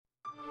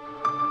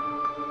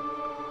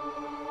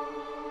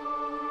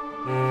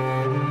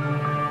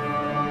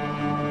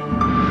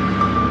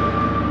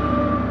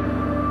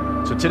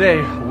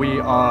Today we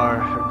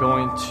are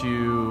going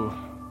to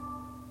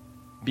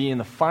be in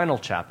the final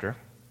chapter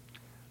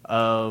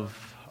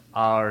of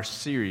our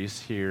series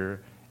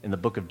here in the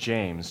book of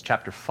James,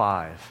 chapter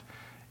 5.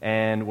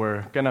 And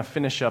we're going to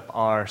finish up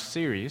our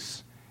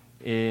series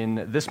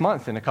in this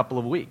month, in a couple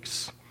of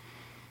weeks.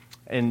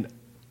 And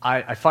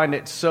I find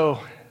it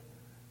so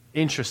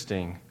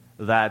interesting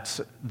that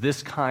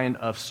this kind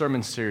of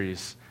sermon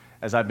series,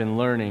 as I've been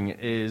learning,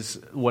 is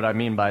what I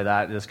mean by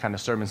that, this kind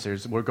of sermon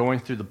series. We're going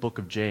through the book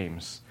of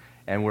James,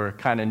 and we're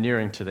kind of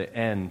nearing to the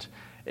end.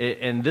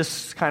 And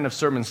this kind of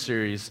sermon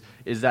series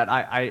is that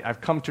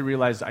I've come to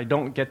realize I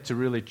don't get to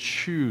really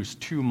choose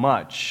too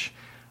much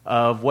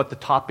of what the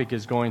topic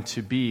is going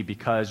to be,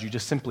 because you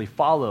just simply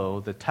follow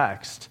the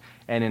text.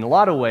 And in a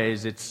lot of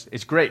ways,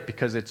 it's great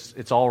because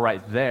it's all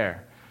right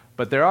there.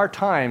 But there are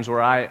times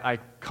where I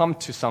come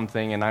to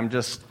something and I'm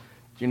just,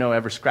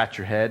 ever scratch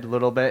your head a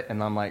little bit,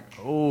 and I'm like,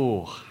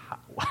 oh,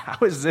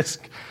 how is this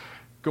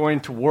going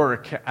to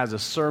work as a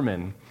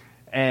sermon?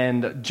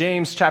 And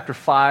James chapter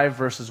 5,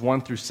 verses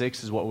 1 through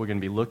 6 is what we're going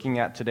to be looking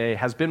at today.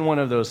 Has been one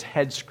of those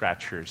head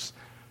scratchers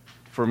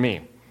for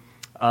me.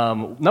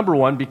 Number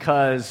one,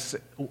 because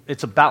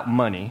it's about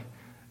money.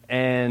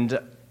 And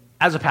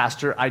as a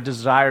pastor, I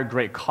desire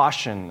great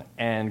caution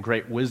and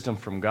great wisdom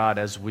from God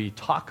as we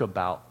talk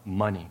about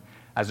money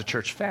as a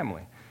church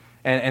family.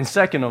 And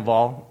second of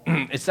all,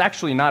 it's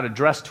actually not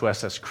addressed to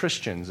us as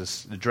Christians.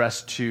 It's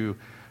addressed to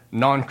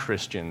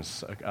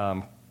non-Christians,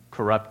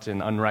 corrupt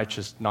and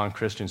unrighteous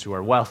non-Christians who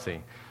are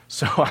wealthy.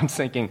 So I'm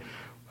thinking,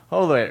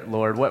 oh,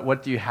 Lord,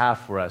 what do you have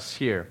for us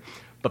here?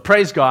 But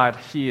praise God,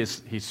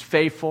 He's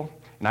faithful,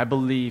 and I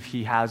believe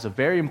He has a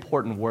very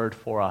important word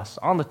for us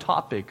on the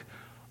topic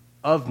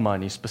of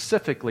money,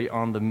 specifically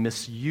on the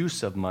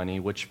misuse of money,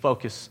 which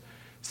focuses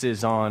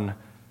on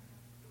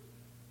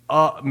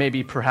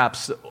maybe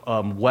perhaps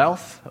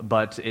wealth,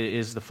 but it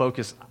is the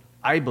focus,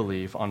 I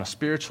believe, on a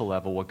spiritual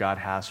level, what God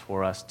has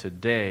for us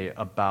today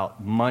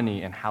about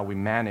money and how we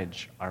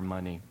manage our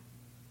money.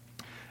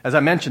 As I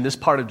mentioned, this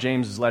part of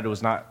James' letter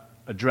was not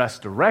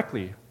addressed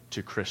directly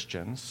to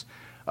Christians,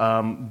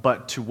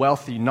 but to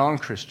wealthy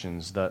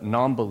non-Christians, the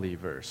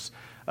non-believers.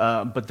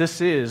 But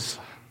this is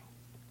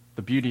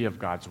the beauty of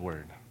God's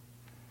word.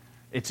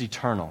 It's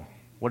eternal.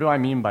 What do I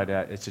mean by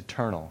that? It's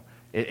eternal.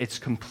 It's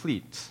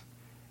complete.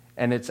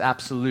 And it's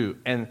absolute.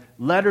 And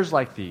letters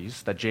like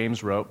these that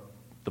James wrote,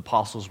 the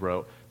apostles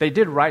wrote, they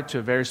did write to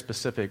a very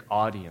specific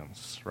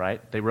audience,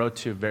 right? They wrote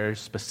to a very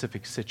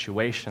specific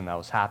situation that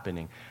was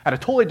happening at a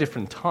totally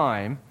different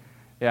time,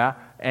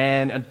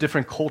 and a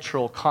different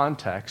cultural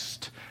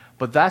context.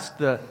 But that's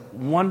the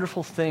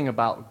wonderful thing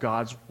about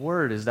God's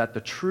word, is that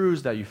the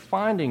truths that you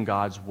find in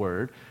God's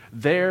word,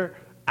 they're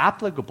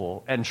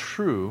applicable and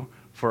true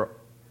for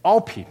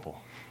all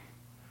people,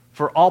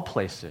 for all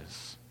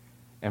places,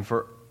 and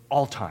for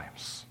all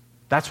times.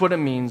 That's what it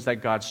means that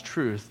God's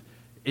truth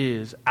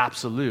is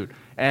absolute.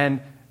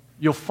 And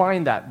you'll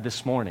find that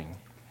this morning.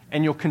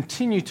 And you'll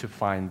continue to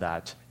find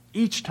that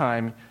each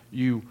time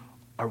you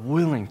are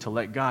willing to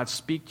let God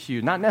speak to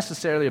you, not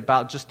necessarily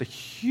about just the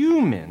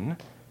human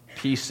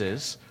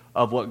pieces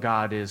of what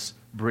God is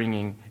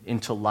bringing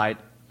into light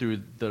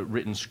through the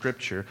written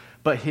scripture,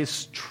 but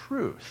His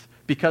truth.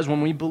 Because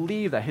when we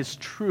believe that His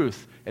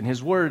truth and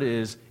His word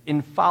is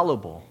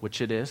infallible,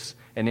 which it is,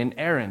 and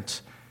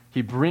inerrant,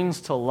 He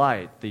brings to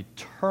light the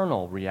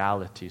eternal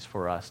realities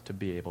for us to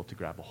be able to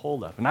grab a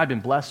hold of. And I've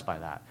been blessed by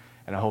that,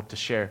 and I hope to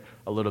share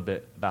a little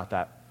bit about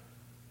that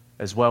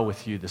as well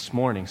with you this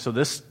morning. So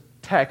this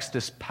text,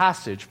 this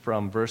passage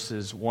from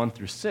verses 1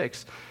 through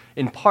 6,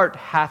 in part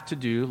have to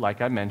do, like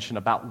I mentioned,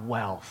 about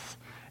wealth.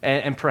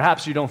 And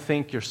perhaps you don't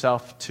think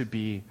yourself to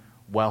be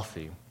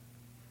wealthy.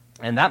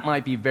 And that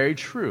might be very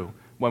true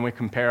when we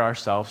compare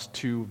ourselves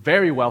to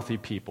very wealthy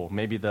people,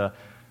 maybe the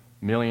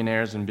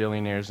millionaires and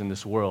billionaires in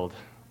this world.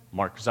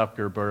 Mark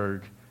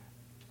Zuckerberg,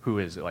 who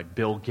is it, like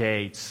Bill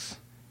Gates,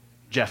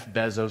 Jeff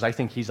Bezos. I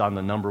think he's on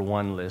the number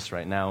one list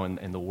right now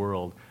in the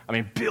world. I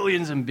mean,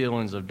 billions and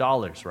billions of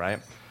dollars, right?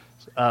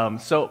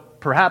 So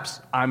perhaps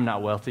I'm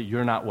not wealthy,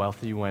 you're not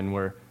wealthy when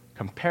we're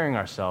comparing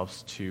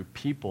ourselves to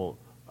people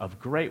of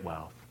great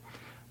wealth.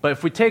 But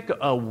if we take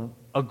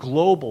a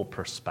global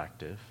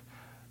perspective,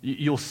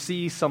 you'll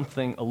see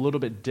something a little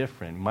bit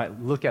different. You might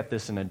look at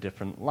this in a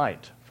different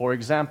light. For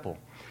example,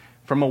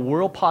 from a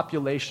world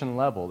population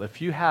level,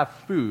 if you have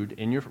food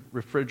in your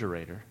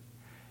refrigerator,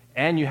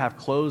 and you have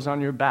clothes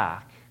on your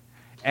back,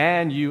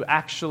 and you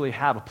actually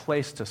have a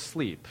place to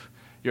sleep,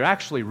 you're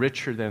actually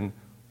richer than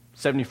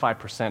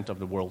 75% of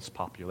the world's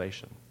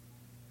population.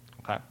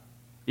 Okay?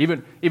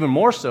 Even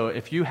more so,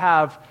 if you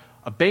have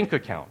a bank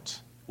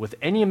account with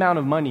any amount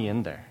of money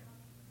in there,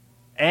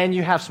 and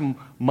you have some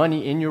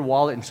money in your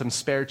wallet and some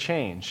spare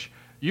change,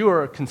 you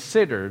are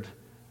considered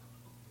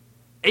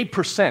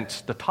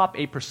 8%, the top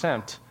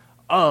 8%,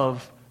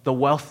 of the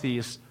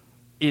wealthiest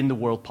in the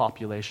world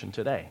population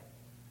today.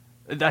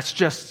 That's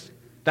just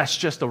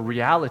a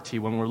reality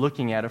when we're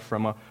looking at it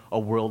from a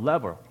world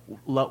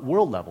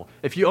level.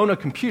 If you own a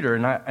computer,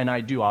 and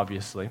I do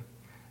obviously,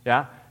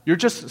 you're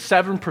just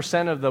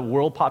 7% of the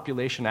world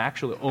population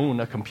actually own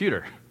a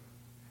computer.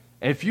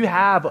 And if you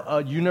have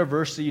a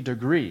university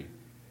degree,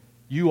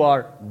 you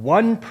are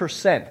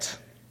 1%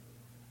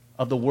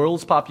 of the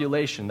world's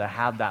population that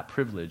have that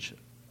privilege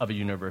of a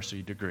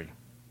university degree.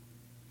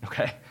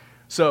 Okay?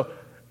 So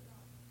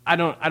I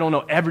don't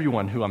know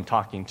everyone who I'm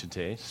talking to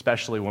today,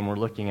 especially when we're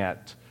looking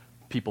at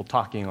people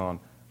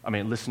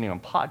listening on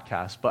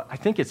podcasts, but I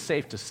think it's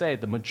safe to say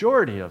the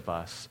majority of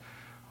us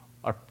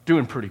are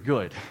doing pretty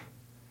good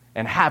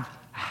and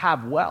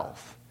have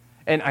wealth.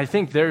 And I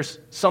think there's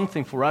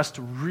something for us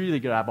to really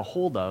grab a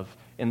hold of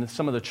in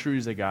some of the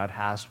truths that God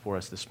has for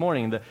us this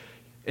morning.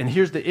 And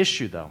here's the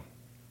issue, though,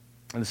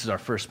 and this is our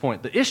first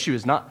point. The issue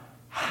is not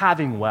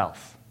having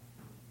wealth,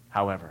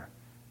 however.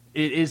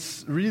 It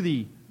is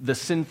really the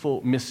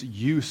sinful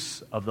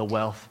misuse of the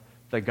wealth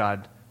that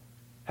God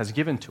has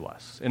given to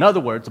us. In other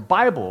words, the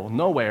Bible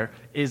nowhere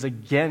is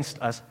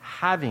against us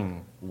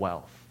having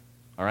wealth.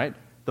 All right?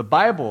 The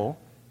Bible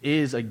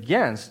is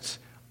against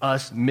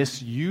us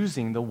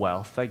misusing the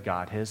wealth that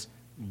God has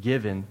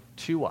given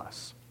to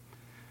us.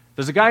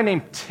 There's a guy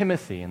named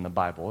Timothy in the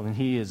Bible, and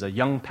he is a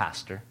young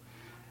pastor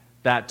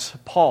that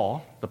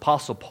Paul, the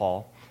Apostle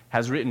Paul,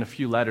 has written a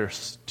few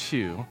letters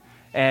to.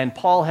 And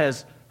Paul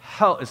is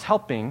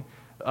helping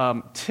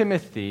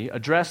Timothy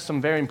address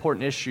some very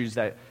important issues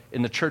that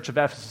in the church of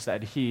Ephesus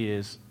that he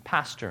is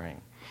pastoring.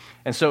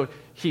 And so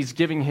he's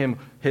giving him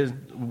his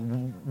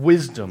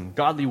wisdom,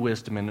 godly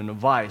wisdom, and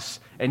advice.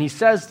 And he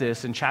says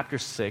this in chapter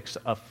 6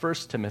 of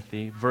 1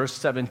 Timothy, verse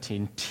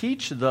 17,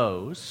 "Teach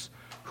those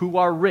who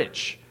are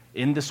rich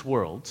in this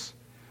world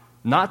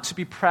not to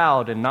be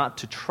proud and not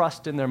to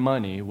trust in their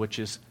money, which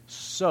is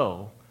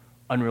so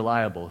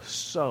unreliable,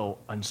 so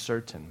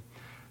uncertain.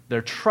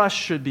 Their trust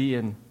should be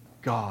in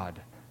God,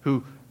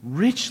 who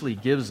richly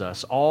gives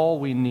us all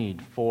we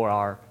need for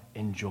our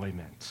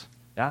enjoyment."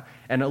 Yeah?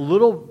 And a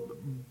little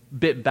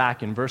bit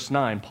back in verse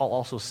 9, Paul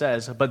also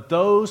says, "But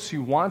those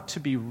who want to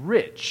be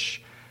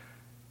rich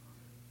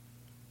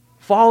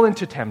fall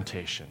into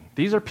temptation."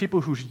 These are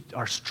people who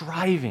are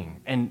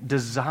striving and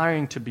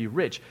desiring to be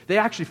rich. They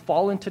actually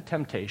fall into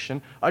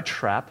temptation, a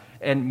trap,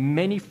 and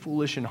many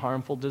foolish and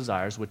harmful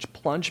desires which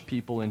plunge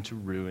people into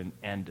ruin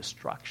and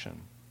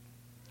destruction.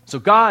 So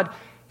God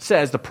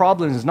says the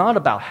problem is not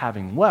about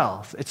having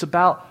wealth. It's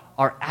about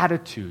our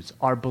attitudes,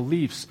 our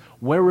beliefs,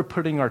 where we're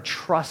putting our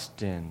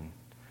trust in,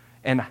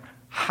 and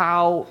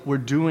how we're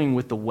doing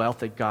with the wealth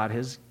that God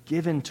has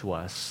given to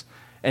us.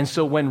 And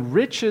so when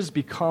riches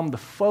become the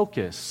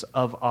focus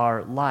of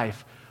our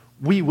life,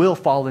 we will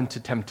fall into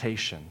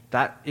temptation.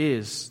 That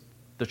is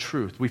the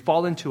truth. We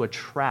fall into a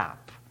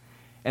trap.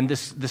 And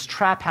this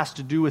trap has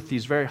to do with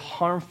these very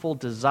harmful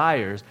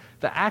desires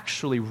that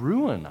actually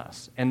ruin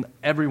us and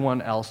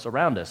everyone else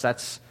around us.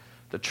 That's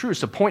the truth.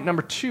 So point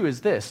number 2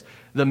 is this: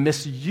 the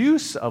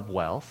misuse of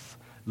wealth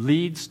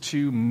leads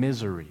to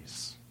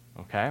miseries.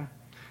 Okay?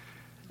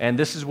 And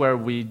this is where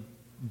we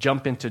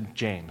jump into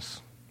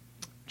James,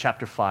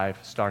 chapter 5,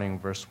 starting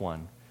verse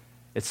 1.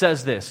 It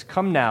says this: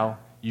 "Come now,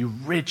 you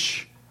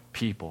rich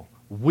people,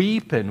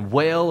 weep and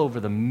wail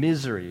over the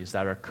miseries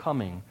that are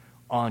coming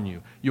on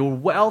you. Your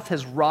wealth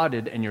has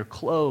rotted and your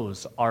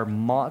clothes are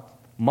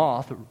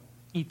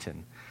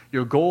moth-eaten.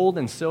 Your gold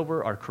and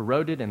silver are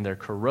corroded, and their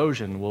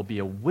corrosion will be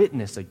a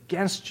witness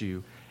against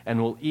you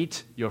and will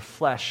eat your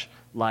flesh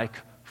like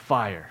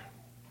fire."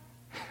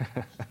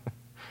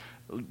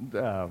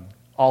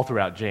 All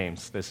throughout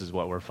James, this is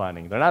what we're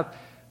finding. They're not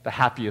the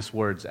happiest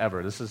words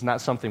ever. This is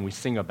not something we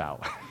sing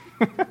about.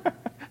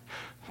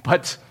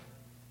 But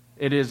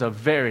it is a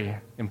very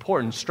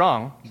important,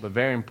 strong, but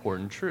very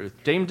important truth.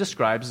 James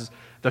describes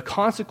the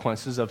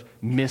consequences of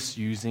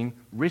misusing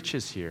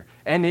riches here.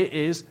 And it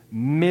is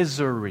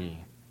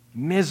misery.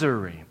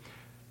 Misery.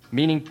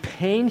 Meaning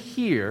pain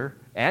here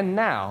and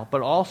now,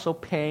 but also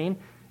pain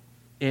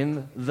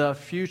in the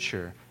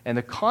future. And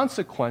the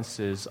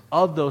consequences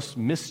of those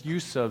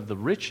misuse of the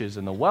riches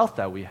and the wealth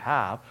that we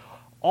have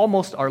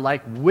almost are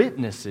like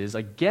witnesses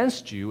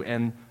against you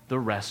and the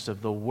rest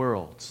of the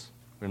world.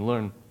 We're going to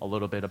learn a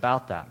little bit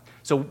about that.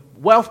 So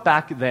wealth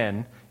back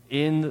then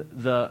in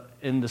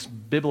this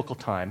biblical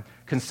time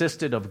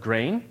consisted of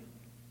grain,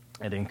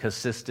 and it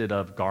consisted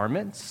of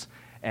garments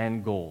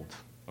and gold.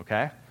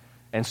 Okay?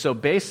 And so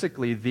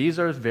basically these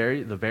are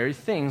the very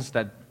things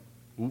that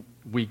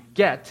we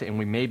get and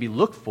we maybe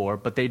look for,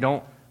 but they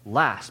don't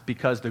last,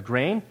 because the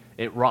grain,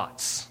 it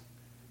rots.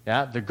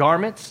 Yeah? The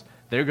garments,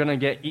 they're going to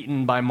get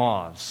eaten by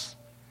moths.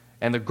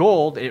 And the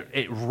gold,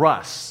 it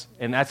rusts.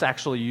 And that's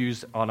actually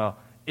used on a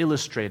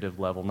illustrative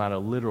level, not a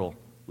literal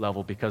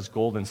level, because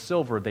gold and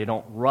silver, they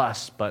don't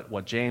rust. But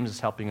what James is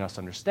helping us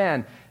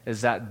understand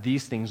is that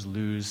these things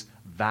lose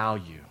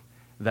value,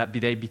 that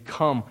they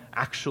become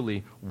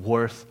actually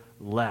worth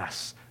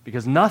less,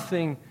 because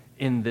nothing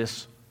in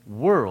this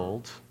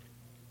world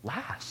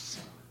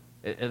lasts.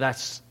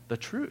 That's the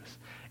truth.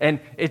 And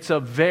it's a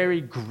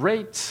very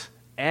great,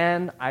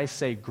 and I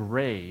say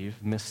grave,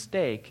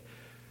 mistake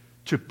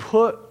to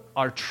put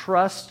our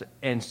trust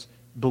and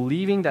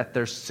believing that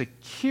there's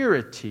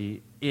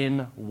security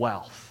in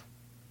wealth.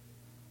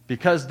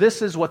 Because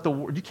this is what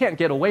you can't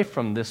get away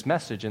from this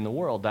message in the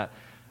world, that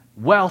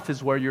wealth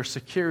is where your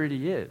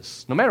security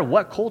is. No matter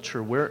what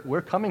culture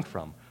we're coming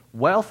from,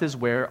 wealth is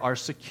where our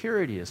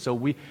security is. So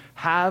we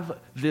have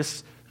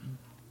this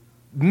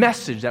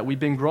message that we've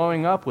been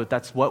growing up with.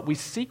 That's what we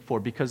seek for,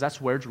 because that's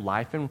where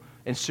life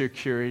and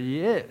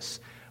security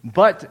is.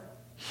 But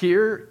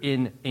here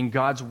in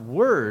God's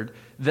Word,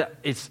 that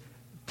it's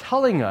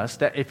telling us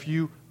that if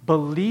you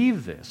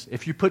believe this,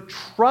 if you put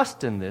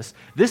trust in this,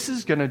 this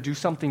is going to do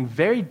something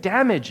very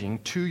damaging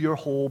to your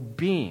whole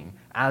being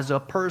as a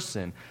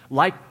person.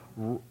 Like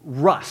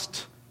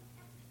rust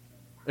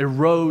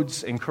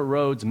erodes and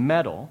corrodes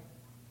metal,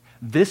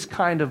 this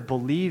kind of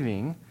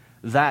believing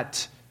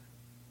that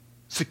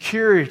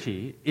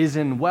security is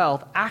in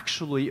wealth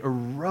actually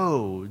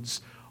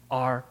erodes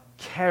our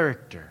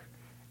character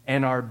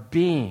and our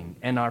being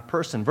and our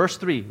person. Verse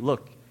 3,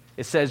 look,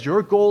 it says,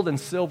 your gold and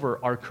silver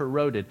are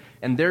corroded,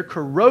 and their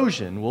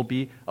corrosion will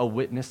be a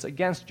witness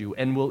against you,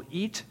 and will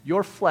eat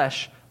your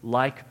flesh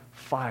like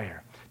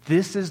fire.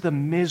 This is the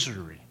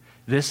misery.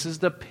 This is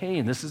the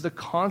pain. This is the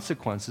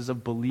consequences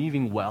of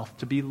believing wealth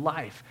to be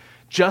life.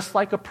 Just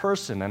like a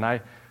person, and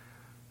I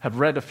have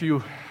read a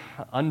few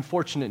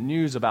unfortunate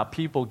news about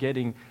people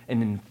getting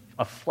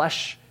a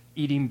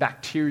flesh-eating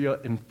bacteria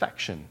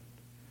infection,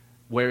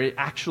 where it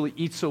actually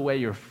eats away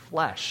your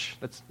flesh.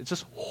 It's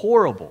just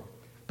horrible.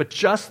 But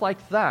just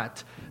like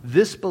that,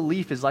 this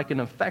belief is like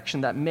an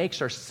infection that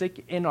makes us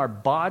sick in our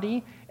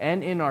body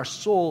and in our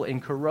soul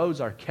and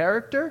corrodes our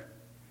character,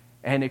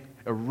 and it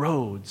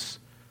erodes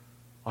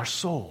our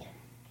soul.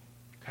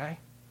 Okay?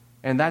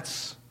 And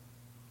that's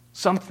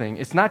something.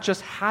 It's not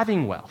just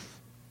having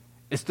wealth.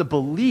 It's the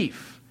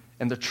belief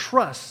and the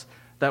trust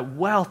that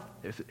wealth,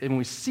 and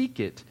we seek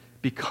it,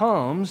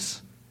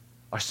 becomes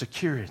our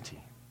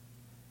security.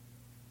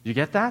 You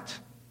get that?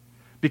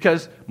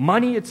 Because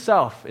money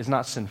itself is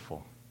not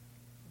sinful.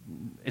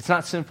 It's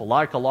not sinful.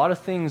 Like a lot of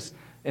things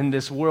in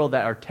this world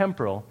that are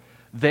temporal,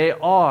 they're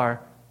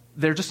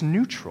just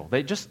neutral.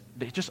 They just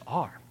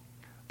are.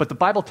 But the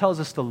Bible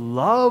tells us the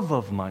love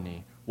of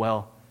money,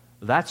 well,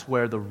 that's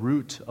where the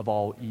root of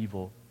all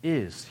evil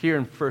is. Here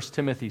in 1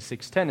 Timothy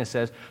 6:10 it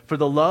says, for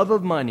the love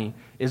of money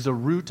is the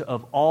root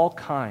of all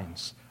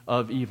kinds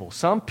of evil.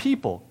 Some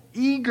people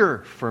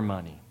eager for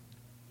money,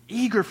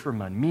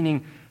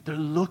 meaning they're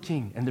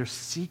looking and they're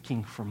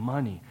seeking for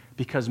money,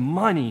 because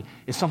money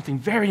is something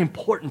very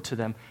important to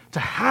them to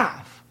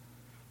have.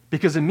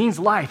 Because it means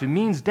life, it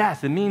means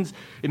death, it means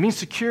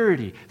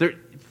security.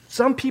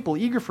 Some people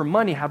eager for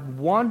money have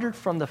wandered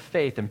from the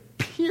faith and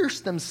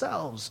pierced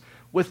themselves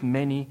with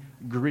many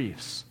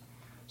griefs.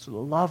 So the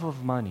love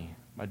of money,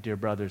 my dear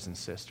brothers and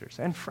sisters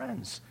and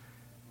friends,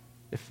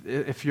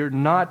 if you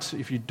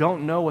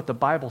don't know what the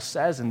Bible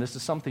says and this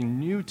is something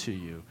new to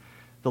you,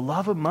 the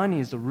love of money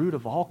is the root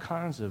of all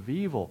kinds of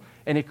evil.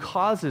 And it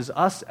causes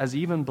us as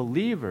even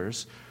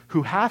believers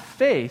who have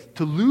faith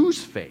to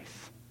lose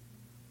faith.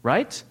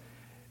 Right?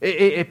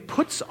 It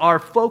puts our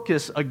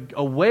focus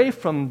away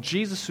from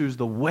Jesus, who's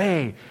the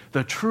way,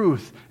 the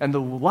truth, and the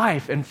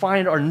life, and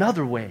find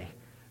another way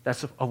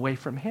that's away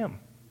from Him.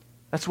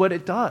 That's what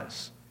it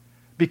does.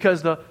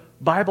 Because the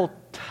Bible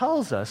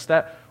tells us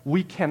that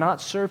we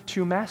cannot serve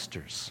two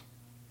masters.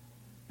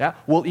 Yeah?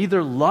 We'll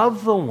either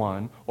love the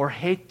one or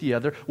hate the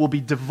other. We'll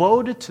be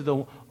devoted to the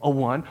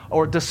one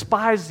or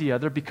despise the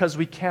other, because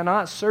we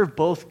cannot serve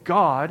both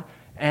God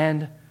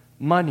and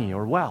money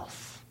or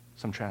wealth,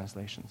 some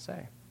translations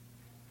say.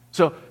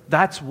 So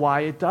that's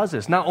why it does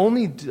this. Not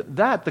only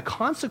that, the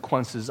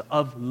consequences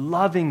of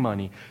loving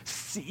money,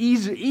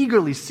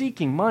 eagerly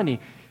seeking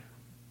money,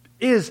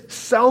 is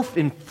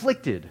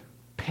self-inflicted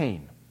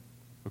pain.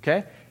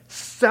 Okay?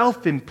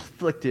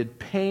 Self-inflicted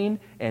pain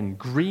and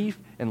grief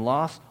and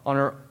loss on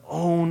our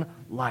own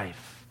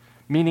life.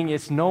 Meaning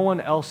it's no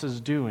one else's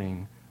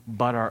doing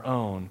but our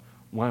own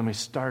when we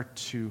start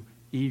to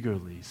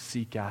eagerly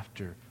seek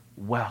after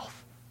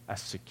wealth as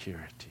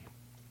security.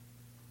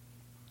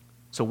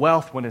 So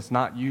wealth, when it's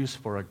not used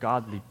for a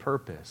godly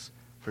purpose,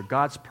 for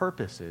God's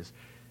purposes,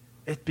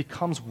 it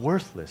becomes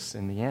worthless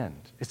in the end.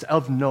 It's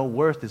of no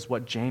worth is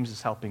what James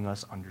is helping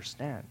us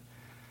understand.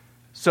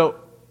 So,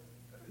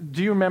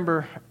 do you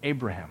remember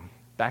Abraham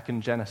back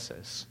in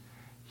Genesis?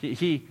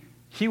 He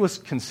was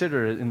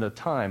considered in the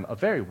time a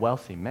very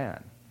wealthy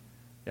man.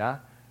 Yeah?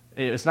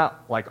 It's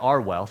not like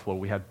our wealth where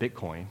we have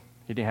Bitcoin.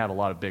 He didn't have a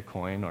lot of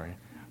Bitcoin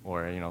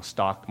or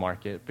stock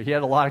market, but he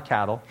had a lot of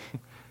cattle, he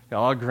had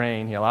a lot of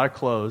grain, he had a lot of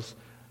clothes.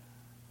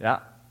 Yeah?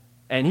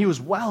 And he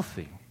was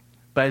wealthy.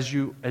 But as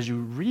you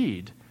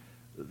read,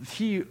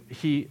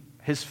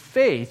 his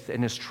faith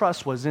and his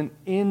trust wasn't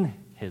in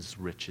his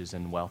riches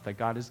and wealth that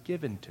God has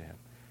given to him.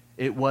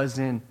 It was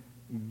in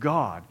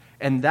God.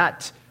 And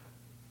that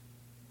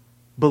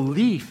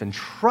belief and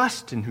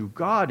trust in who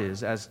God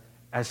is as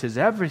his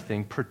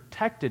everything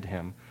protected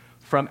him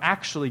from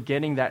actually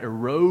getting that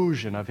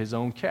erosion of his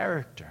own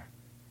character.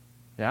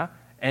 Yeah?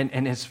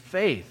 And his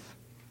faith.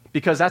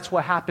 Because that's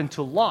what happened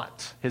to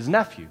Lot, his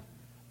nephew.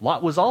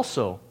 Lot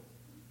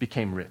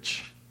became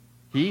rich.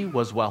 He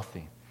was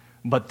wealthy.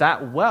 But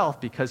that wealth,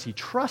 because he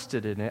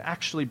trusted in it,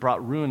 actually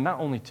brought ruin not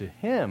only to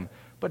him,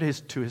 but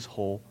to his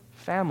whole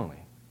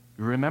family.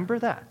 You remember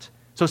that?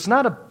 So it's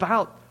not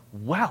about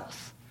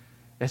wealth.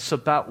 It's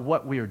about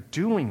what we are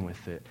doing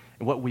with it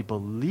and what we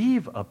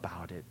believe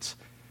about it.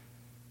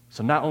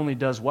 So not only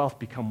does wealth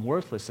become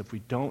worthless if we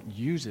don't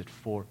use it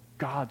for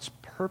God's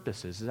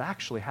purposes, it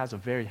actually has a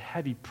very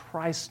heavy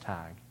price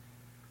tag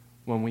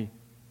when we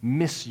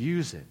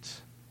misuse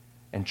it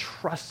and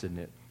trust in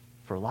it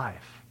for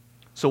life.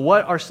 So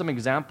what are some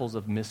examples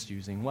of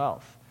misusing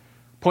wealth?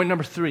 Point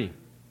number 3.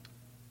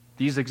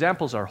 These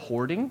examples are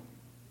hoarding,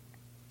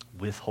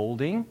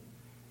 withholding,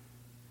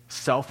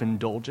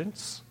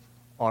 self-indulgence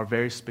are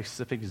very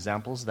specific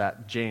examples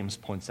that James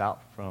points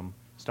out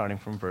starting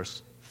from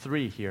verse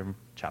 3 here in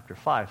chapter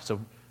 5. So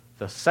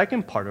the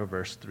second part of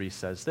verse 3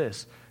 says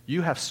this: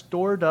 you have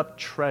stored up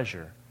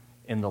treasure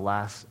in the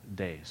last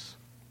days.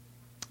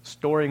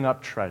 Storing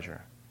up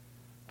treasure.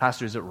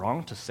 Pastor, is it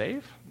wrong to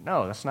save?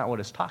 No, that's not what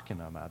it's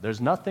talking about.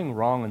 There's nothing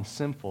wrong and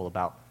sinful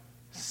about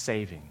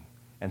saving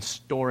and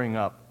storing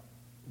up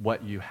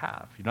what you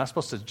have. You're not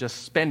supposed to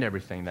just spend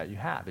everything that you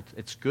have.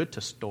 It's good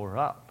to store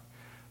up.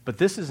 But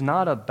this is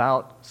not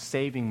about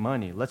saving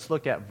money. Let's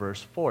look at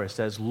verse 4. It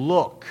says,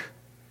 look,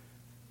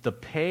 the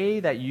pay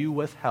that you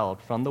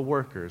withheld from the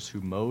workers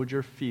who mowed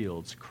your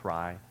fields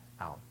cry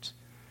out.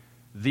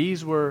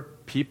 These were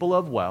people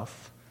of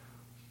wealth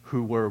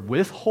who were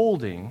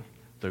withholding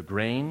the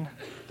grain,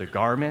 the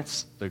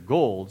garments, the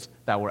golds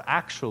that were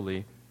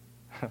actually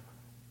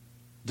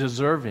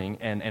deserving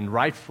and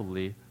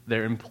rightfully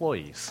their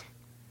employees.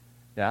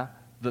 Yeah?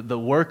 The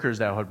workers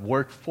that had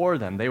worked for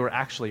them, they were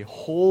actually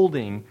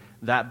holding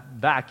that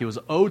back. It was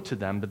owed to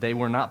them, but they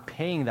were not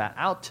paying that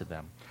out to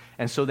them.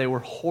 And so they were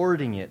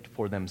hoarding it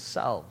for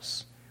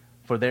themselves,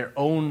 for their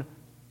own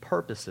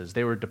purposes.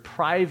 They were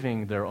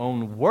depriving their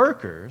own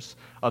workers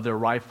of their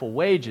rightful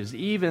wages,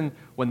 even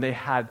when they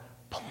had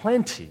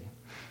plenty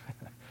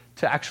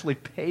to actually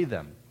pay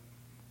them.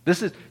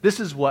 This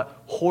is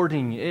what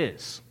hoarding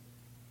is.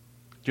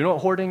 Do you know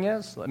what hoarding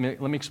is? Let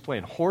me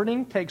explain.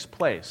 Hoarding takes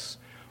place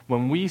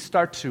when we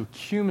start to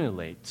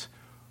accumulate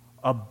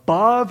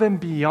above and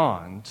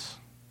beyond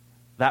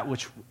that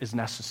which is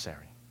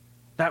necessary,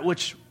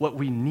 what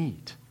we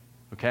need,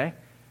 okay?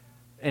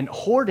 And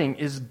hoarding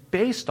is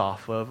based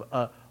off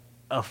of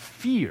a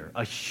fear,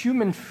 a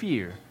human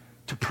fear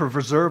to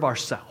preserve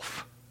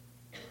ourselves.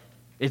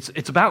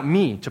 It's about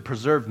me, to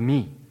preserve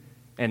me,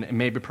 and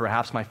maybe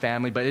perhaps my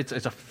family, but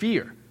it's a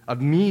fear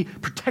of me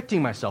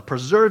protecting myself,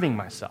 preserving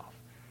myself,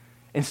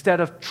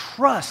 instead of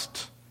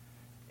trust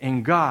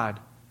in God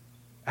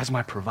as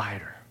my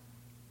provider.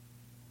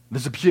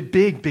 There's a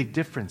big, big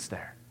difference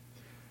there.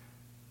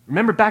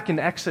 Remember back in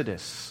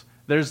Exodus,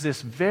 there's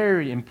this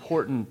very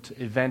important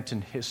event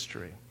in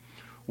history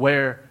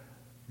where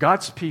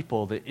God's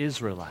people, the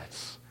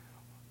Israelites,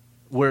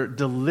 were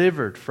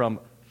delivered from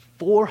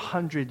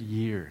 400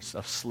 years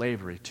of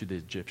slavery to the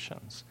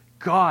Egyptians.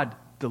 God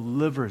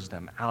delivers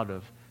them out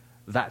of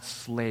their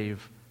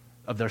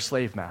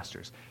slave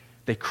masters.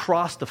 They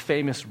crossed the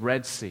famous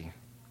Red Sea.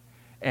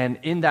 And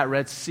in that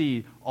Red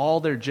Sea, all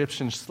their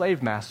Egyptian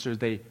slave masters,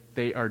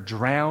 they are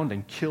drowned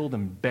and killed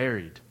and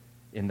buried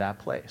in that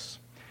place.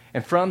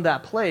 And from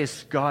that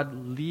place, God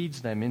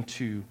leads them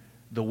into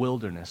the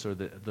wilderness or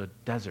the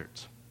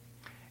desert.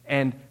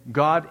 And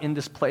God, in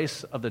this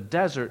place of the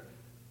desert,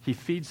 He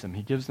feeds them.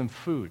 He gives them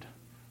food.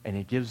 And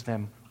He gives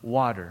them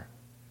water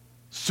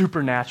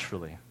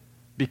supernaturally.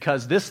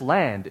 Because this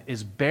land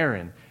is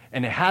barren,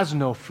 and it has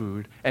no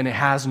food, and it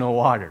has no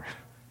water.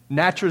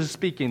 Naturally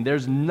speaking,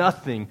 there's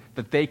nothing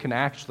that they can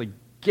actually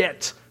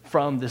get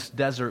from this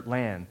desert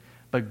land.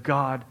 But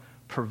God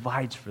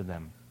provides for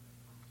them.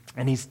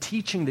 And He's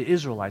teaching the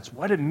Israelites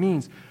what it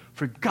means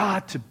for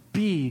God to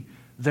be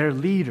their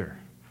leader,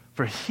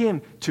 for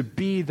Him to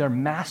be their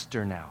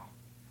master now.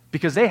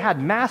 Because they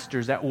had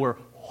masters that were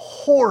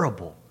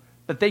horrible,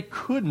 that they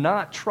could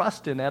not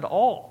trust in at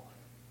all.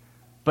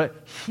 But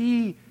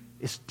He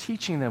is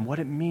teaching them what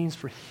it means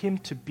for Him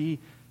to be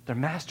their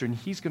master, and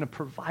He's going to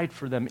provide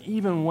for them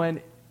even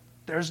when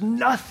there's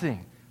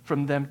nothing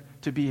from them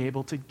to be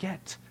able to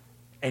get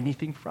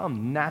anything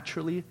from,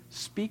 naturally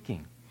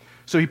speaking.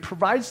 So He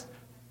provides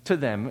to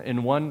them,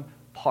 in one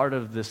part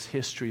of this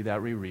history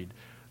that we read,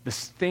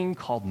 this thing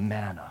called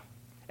manna.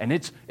 And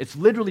it's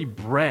literally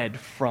bread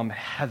from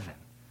heaven,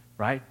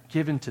 right?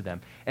 Given to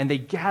them. And they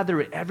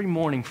gather it every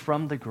morning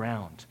from the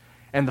ground.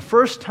 And the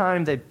first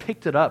time they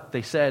picked it up,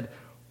 they said,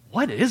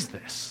 "What is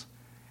this?"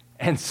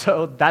 And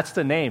so that's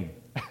the name.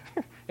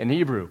 In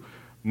Hebrew,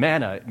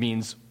 manna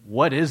means,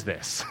 what is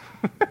this?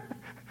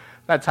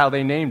 That's how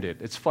they named it.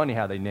 It's funny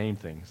how they name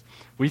things.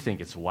 We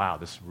think it's, wow,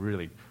 this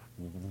really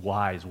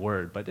wise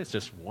word, but it's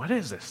just, what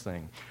is this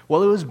thing?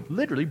 Well, it was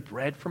literally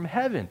bread from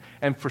heaven.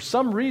 And for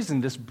some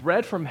reason, this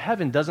bread from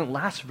heaven doesn't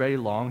last very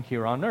long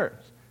here on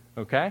earth,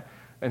 okay?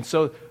 And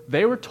so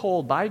they were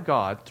told by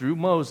God through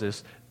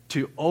Moses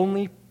to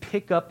only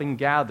pick up and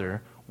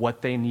gather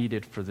what they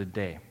needed for the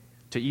day,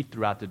 to eat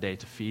throughout the day,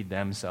 to feed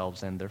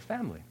themselves and their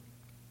family.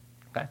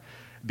 Okay?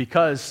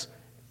 Because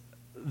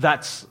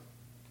that's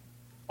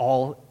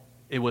all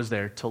it was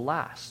there to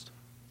last.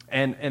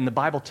 And the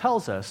Bible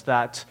tells us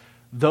that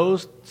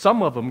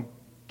some of them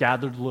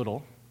gathered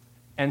little,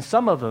 and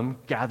some of them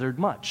gathered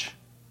much.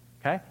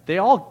 Okay? They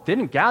all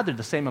didn't gather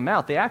the same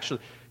amount. They actually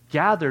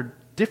gathered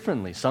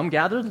differently. Some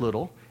gathered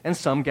little, and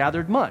some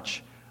gathered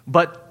much.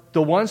 But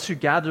the ones who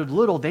gathered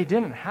little, they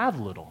didn't have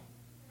little.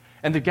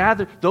 And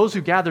those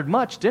who gathered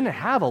much didn't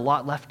have a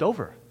lot left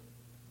over.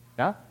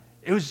 Yeah?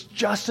 It was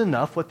just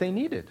enough what they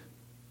needed.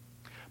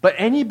 But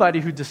anybody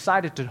who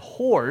decided to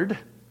hoard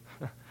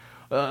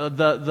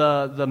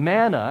the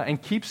manna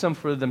and keep some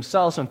for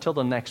themselves until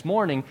the next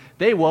morning,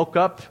 they woke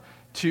up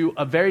to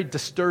a very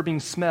disturbing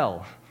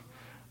smell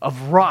of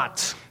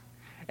rot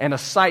and a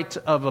sight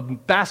of a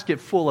basket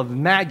full of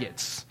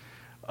maggots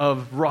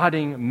of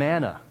rotting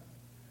manna,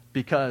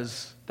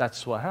 because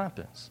that's what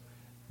happens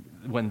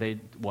when they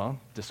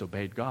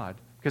disobeyed God,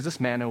 because this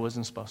manna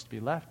wasn't supposed to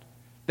be left.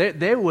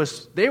 They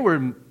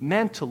were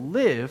meant to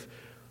live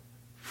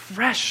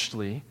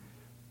freshly,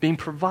 being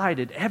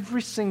provided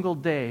every single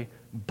day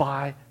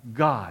by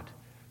God,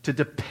 to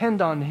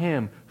depend on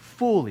Him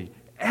fully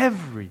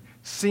every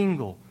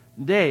single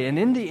day. And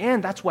in the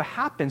end, that's what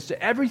happens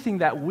to everything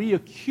that we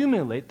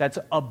accumulate that's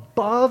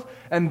above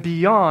and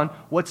beyond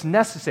what's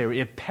necessary.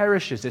 It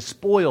perishes, it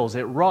spoils,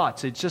 it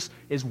rots, it just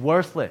is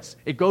worthless.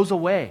 It goes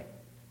away,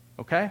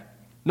 okay?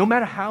 No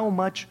matter how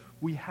much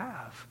we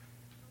have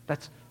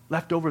that's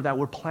left over that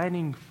we're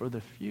planning for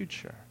the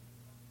future.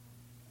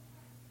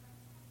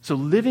 So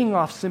living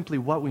off simply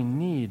what we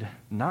need,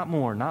 not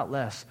more, not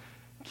less,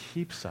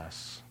 keeps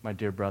us, my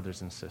dear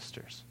brothers and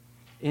sisters,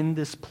 in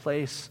this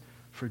place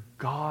for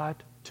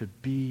God to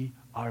be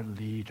our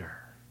leader,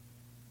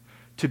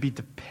 to be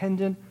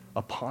dependent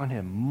upon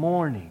Him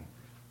morning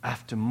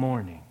after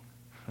morning,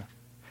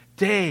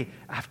 day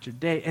after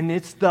day. And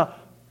it's the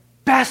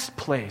best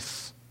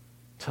place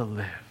to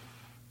live.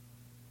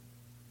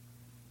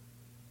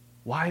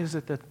 Why is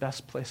it the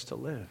best place to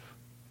live?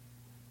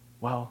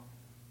 Well,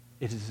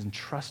 it is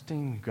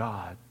entrusting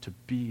God to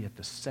be at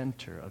the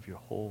center of your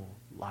whole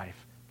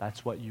life.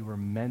 That's what you were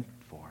meant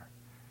for.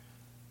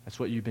 That's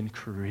what you've been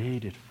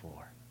created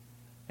for.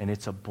 And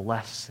it's a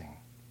blessing.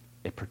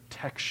 It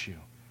protects you.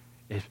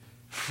 It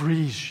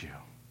frees you.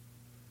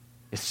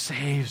 It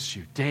saves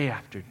you day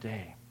after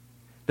day.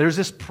 There's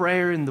this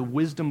prayer in the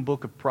wisdom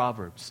book of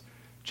Proverbs,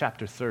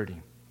 chapter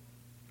 30,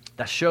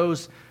 that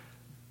shows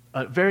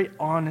a very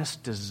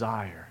honest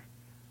desire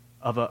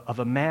of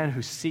a man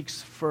who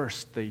seeks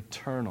first the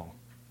eternal,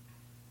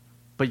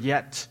 but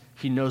yet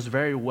he knows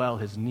very well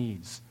his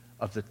needs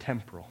of the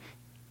temporal.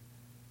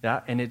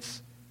 Yeah, and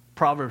it's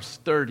Proverbs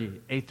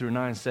 30, 8 through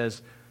 9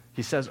 says,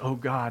 he says, "Oh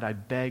God, I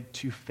beg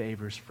two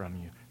favors from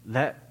you.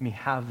 Let me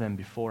have them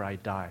before I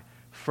die.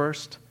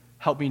 First,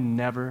 help me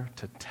never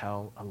to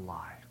tell a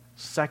lie.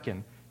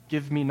 Second,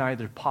 give me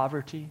neither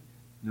poverty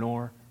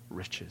nor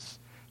riches.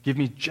 Give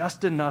me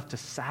just enough to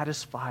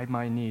satisfy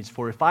my needs.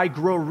 For if I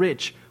grow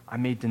rich, I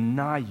may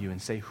deny you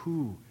and say,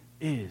 'Who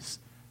is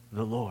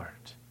the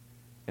Lord?'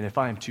 And if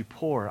I am too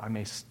poor, I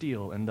may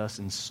steal and thus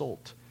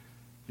insult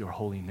your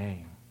holy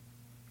name."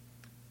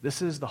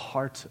 This is the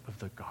heart of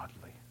the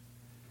godly.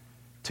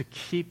 To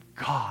keep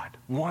God,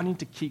 wanting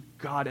to keep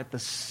God at the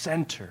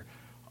center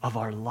of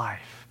our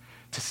life.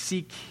 To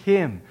seek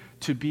Him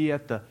to be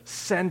at the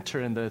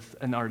center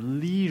and our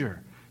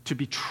leader. To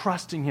be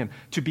trusting Him,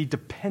 to be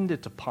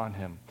dependent upon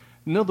Him.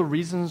 You know the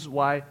reasons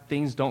why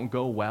things don't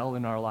go well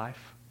in our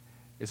life?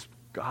 Is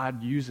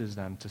God uses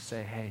them to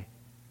say, hey,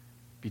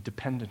 be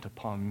dependent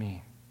upon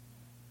me.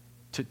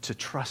 To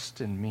trust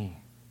in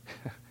me.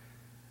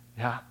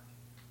 Yeah.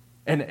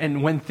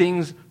 And when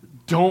things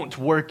don't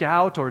work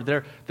out or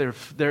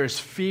there is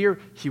fear,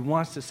 He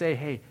wants to say,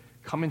 hey,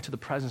 come into the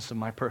presence of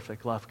my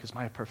perfect love, because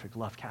my perfect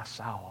love casts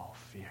out all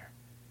fear.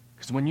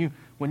 Because when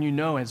you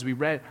know, as we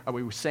read, or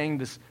we were saying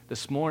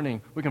this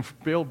morning, we can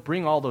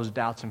bring all those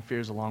doubts and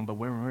fears along, but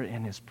when we're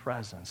in His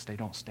presence, they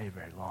don't stay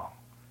very long.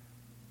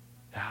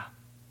 Yeah.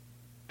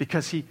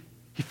 Because He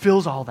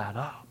fills all that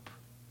up.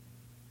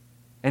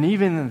 And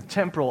even in the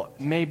temporal,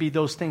 maybe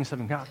those things have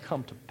not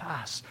come to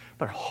pass,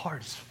 but our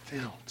heart is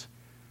filled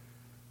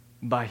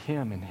by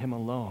Him and Him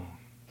alone.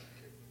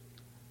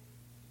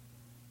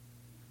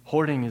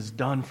 Hoarding is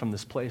done from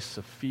this place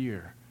of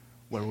fear,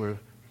 where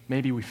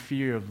maybe we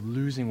fear of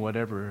losing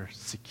whatever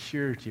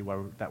security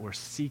that we're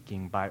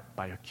seeking by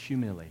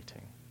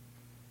accumulating.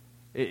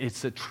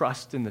 It's a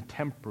trust in the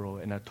temporal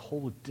and a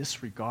total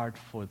disregard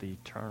for the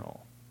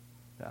eternal.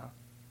 Yeah,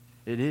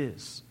 it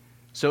is.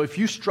 So if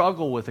you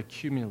struggle with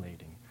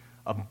accumulating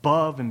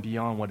above and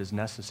beyond what is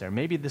necessary,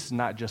 maybe this is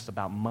not just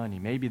about money.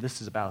 Maybe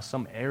this is about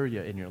some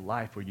area in your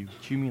life where you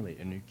accumulate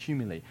and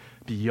accumulate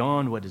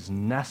beyond what is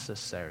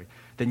necessary.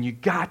 Then you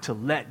got to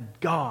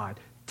let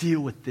God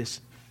deal with this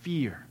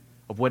fear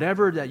of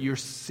whatever that you're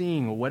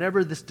seeing or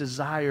whatever this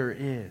desire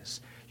is.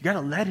 You got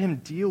to let Him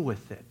deal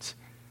with it.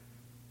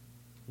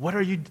 What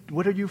are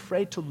you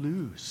afraid to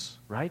lose,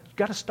 right? You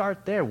got to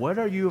start there. What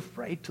are you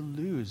afraid to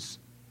lose?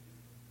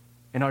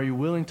 And are you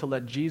willing to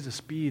let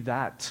Jesus be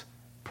that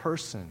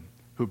person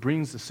who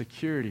brings the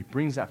security,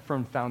 brings that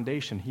firm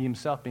foundation, he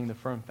himself being the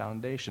firm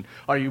foundation?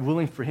 Are you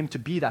willing for him to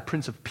be that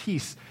Prince of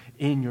Peace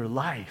in your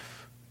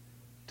life,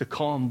 to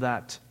calm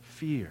that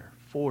fear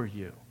for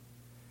you?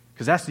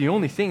 Because that's the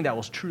only thing that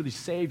will truly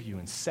save you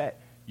and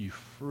set you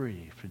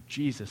free. For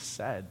Jesus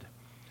said,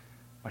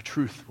 my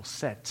truth will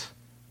set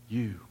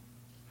you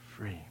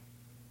free.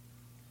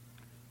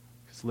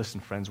 Because listen,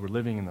 friends, we're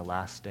living in the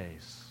last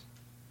days.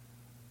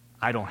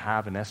 I don't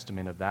have an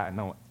estimate of that, and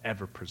I don't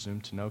ever presume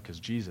to know, because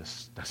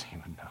Jesus doesn't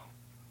even know.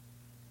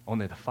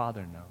 Only the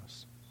Father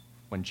knows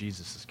when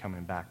Jesus is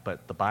coming back.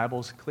 But the Bible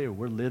is clear.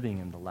 We're living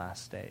in the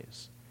last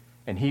days.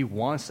 And he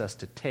wants us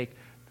to take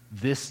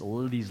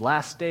these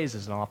last days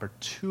as an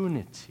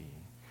opportunity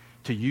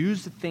to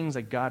use the things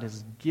that God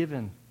has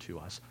given to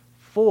us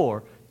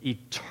for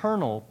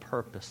eternal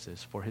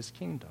purposes for his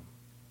kingdom.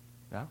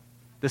 Yeah?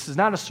 This is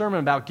not a sermon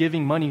about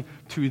giving money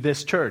to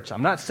this church.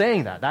 I'm not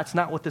saying that. That's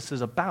not what this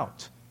is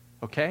about.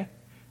 Okay?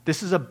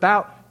 This is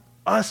about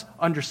us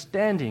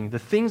understanding the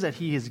things that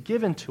he has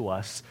given to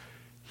us,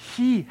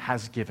 he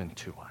has given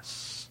to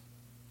us,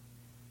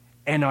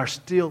 and are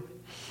still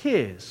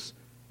his.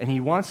 And he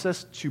wants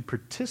us to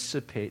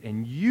participate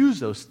and use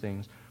those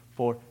things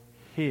for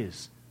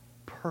his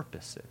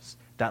purposes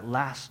that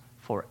last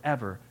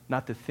forever,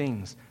 not the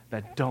things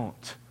that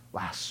don't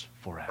last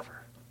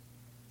forever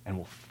and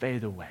will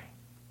fade away,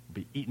 will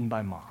be eaten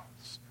by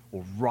moths,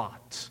 will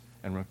rot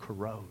and will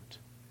corrode,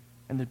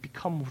 and they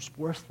become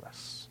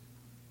worthless,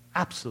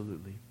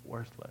 absolutely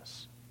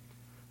worthless.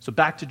 So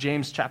back to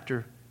James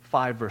chapter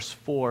 5, verse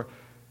 4.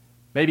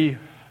 Maybe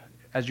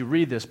as you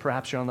read this,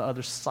 perhaps you're on the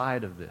other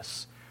side of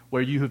this,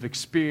 where you have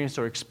experienced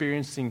or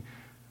experiencing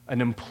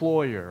an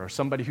employer or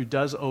somebody who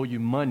does owe you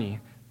money,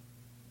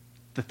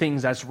 the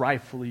things that's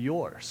rightfully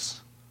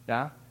yours.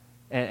 Yeah?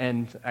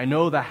 And I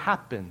know that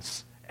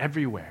happens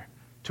everywhere,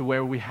 to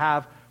where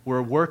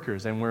we're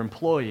workers and we're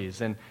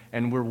employees and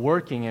we're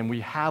working and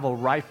we have a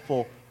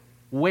rightful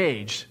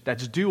wage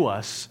that's due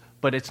us,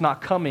 but it's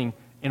not coming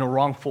in a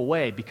wrongful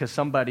way because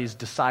somebody's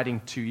deciding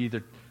to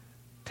either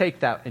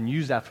take that and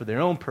use that for their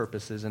own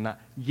purposes and not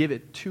give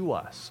it to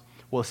us.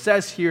 Well, it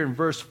says here in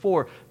verse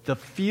 4, the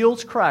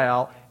fields cry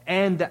out,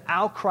 and the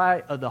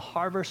outcry of the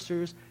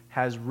harvesters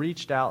has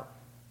reached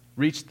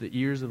the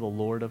ears of the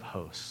Lord of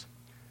hosts.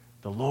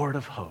 The Lord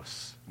of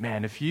hosts.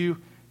 Man, if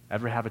you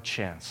ever have a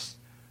chance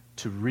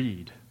to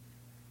read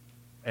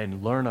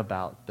and learn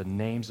about the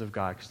names of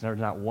God, because there's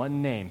not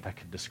one name that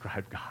could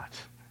describe God.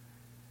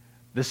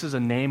 This is a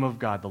name of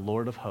God, the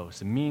Lord of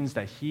hosts. It means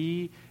that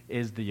he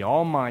is the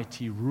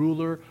almighty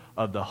ruler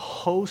of the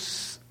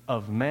hosts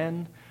of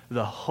men,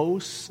 the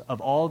hosts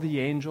of all the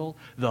angels,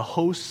 the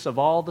hosts of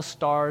all the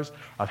stars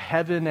of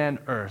heaven and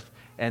earth.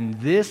 And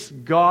this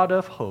God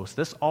of hosts,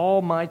 this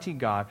almighty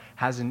God,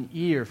 has an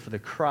ear for the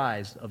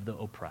cries of the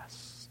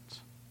oppressed.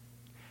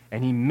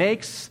 And he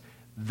makes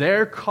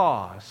their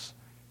cause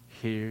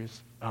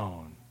his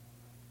own.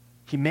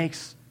 He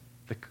makes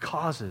the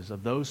causes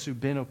of those who've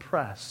been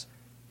oppressed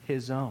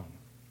his own.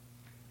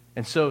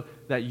 And so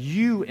that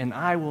you and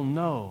I will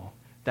know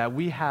that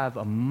we have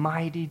a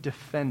mighty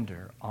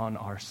defender on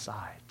our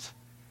side.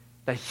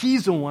 That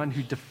he's the one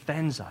who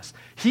defends us.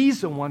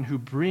 He's the one who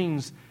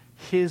brings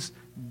his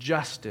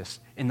justice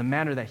in the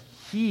manner that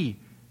he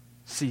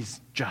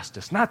sees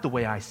justice, not the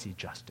way I see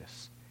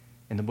justice,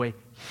 in the way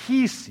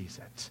he sees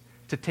it,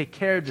 to take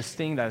care of this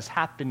thing that is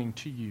happening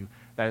to you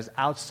that is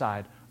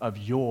outside of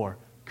your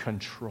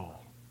control.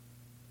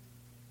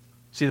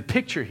 See, the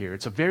picture here,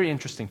 it's a very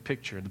interesting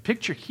picture. The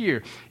picture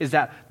here is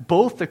that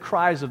both the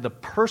cries of the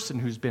person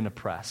who's been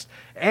oppressed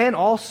and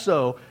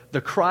also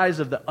the cries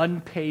of the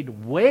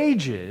unpaid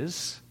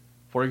wages,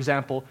 for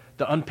example,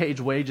 the unpaid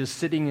wages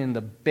sitting in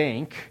the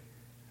bank,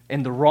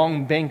 in the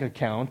wrong bank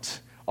account,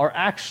 are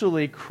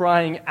actually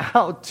crying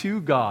out to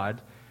God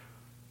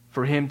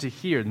for him to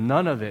hear.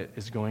 None of it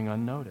is going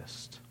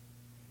unnoticed.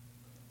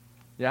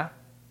 Yeah?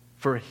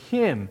 For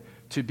him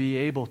to be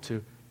able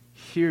to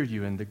hear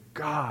you, and the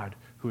God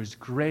who is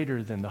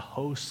greater than the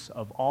hosts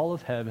of all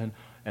of heaven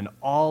and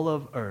all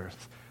of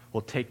earth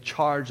will take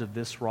charge of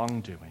this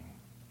wrongdoing.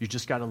 You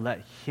just got to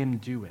let him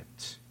do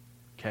it.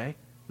 Okay?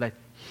 Let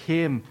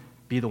him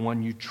be the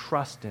one you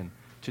trust in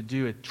to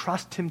do it.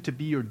 Trust him to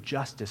be your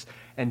justice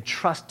and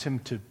trust him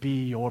to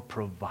be your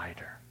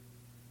provider.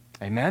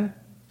 Amen?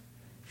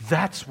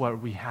 That's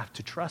what we have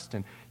to trust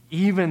in.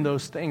 Even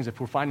those things, if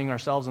we're finding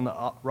ourselves on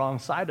the wrong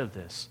side of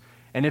this.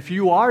 And if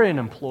you are an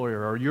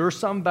employer or you're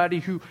somebody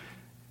who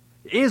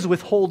is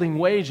withholding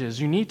wages,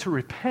 you need to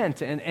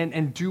repent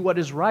and do what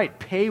is right.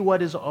 Pay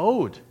what is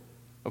owed.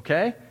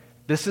 Okay?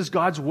 This is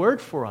God's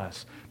word for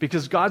us.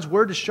 Because God's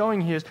word is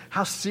showing here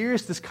how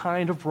serious this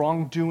kind of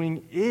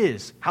wrongdoing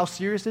is. How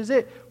serious is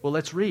it? Well,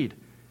 let's read.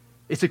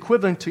 It's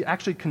equivalent to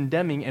actually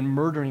condemning and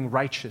murdering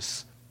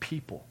righteous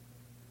people.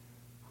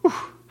 Whew.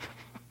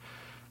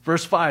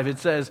 Verse 5, it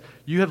says,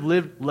 you have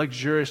lived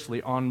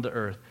luxuriously on the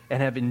earth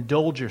and have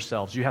indulged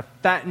yourselves. You have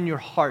fattened your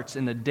hearts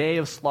in the day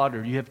of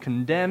slaughter. You have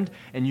condemned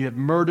and you have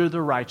murdered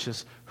the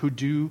righteous who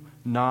does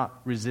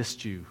not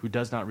resist you.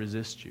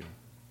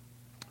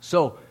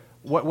 So,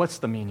 what's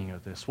the meaning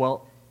of this?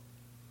 Well,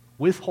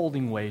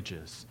 withholding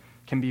wages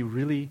can be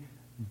really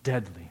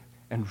deadly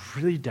and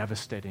really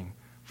devastating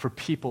for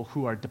people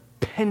who are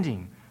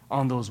depending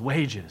on those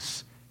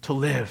wages to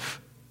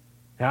live.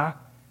 Yeah?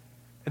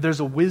 There's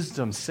a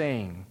wisdom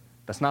saying,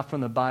 that's not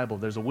from the Bible,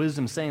 there's a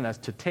wisdom saying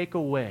that to take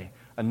away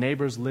a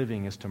neighbor's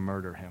living is to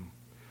murder him.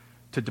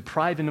 To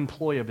deprive an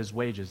employee of his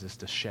wages is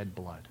to shed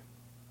blood.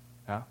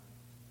 Yeah?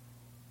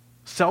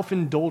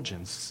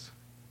 Self-indulgence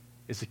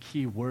is a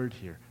key word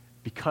here,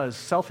 because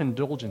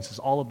self-indulgence is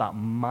all about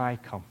my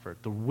comfort.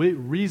 The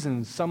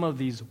reason some of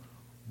these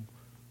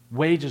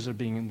wages are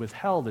being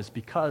withheld is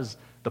because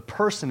the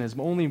person is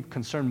only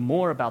concerned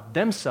more about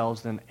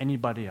themselves than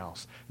anybody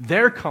else.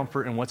 Their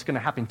comfort and what's going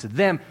to happen to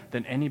them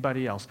than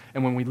anybody else.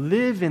 And when we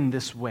live in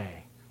this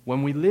way,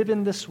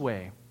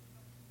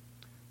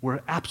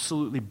 we're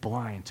absolutely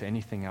blind to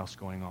anything else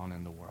going on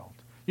in the world.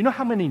 You know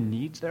how many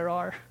needs there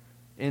are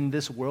in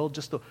this world?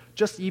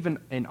 Just even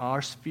in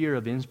our sphere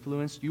of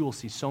influence, you will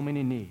see so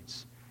many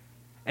needs.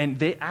 And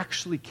they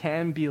actually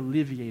can be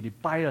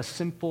alleviated by a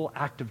simple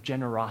act of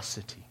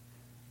generosity.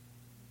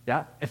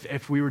 Yeah,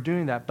 if we were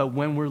doing that. But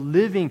when we're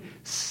living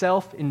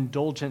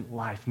self-indulgent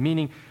life,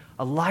 meaning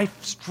a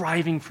life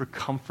striving for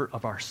comfort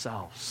of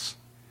ourselves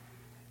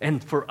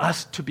and for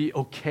us to be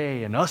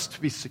okay and us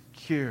to be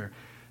secure,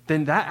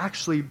 then that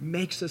actually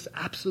makes us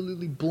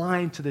absolutely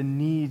blind to the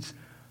needs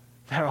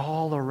that are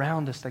all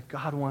around us that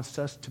God wants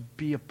us to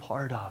be a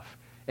part of,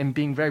 and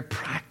being very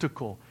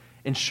practical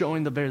in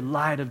showing the very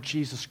light of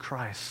Jesus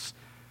Christ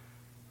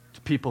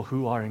to people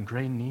who are in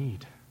great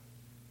need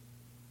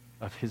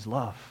of His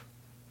love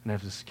and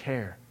of His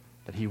care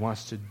that He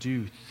wants to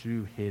do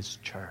through His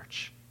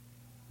church.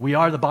 We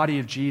are the body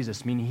of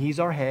Jesus, meaning He's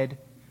our head,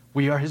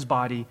 we are His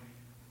body,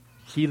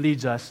 He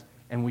leads us,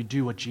 and we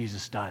do what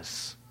Jesus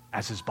does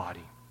as His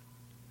body.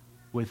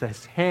 With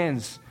His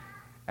hands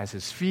as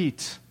His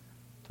feet,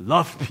 to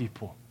love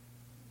people,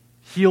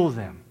 heal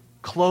them,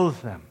 clothe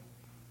them,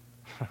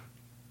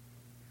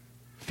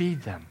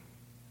 feed them.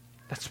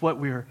 That's what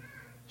we're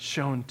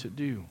shown to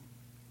do.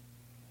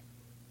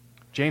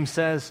 James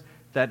says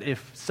that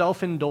if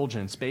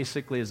self-indulgence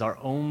basically is our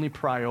only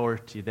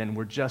priority, then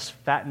we're just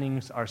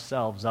fattening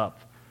ourselves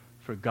up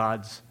for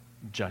God's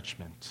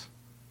judgment.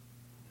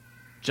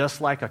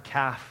 Just like a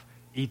calf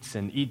eats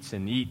and eats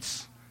and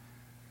eats,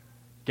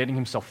 getting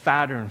himself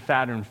fatter and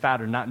fatter and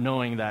fatter, not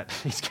knowing that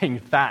he's getting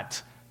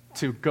fat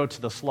to go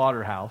to the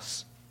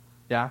slaughterhouse.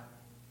 Yeah?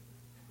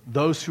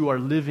 Those who are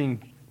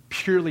living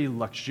purely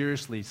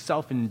luxuriously,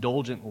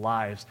 self-indulgent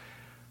lives,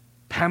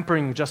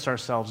 pampering just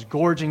ourselves,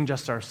 gorging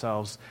just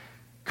ourselves,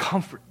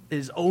 comfort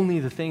is only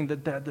the thing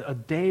that a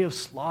day of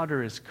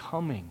slaughter is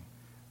coming.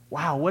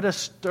 Wow, what a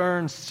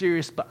stern,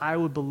 serious, but I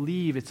would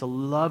believe it's a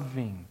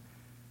loving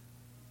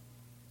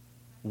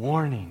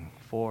warning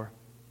for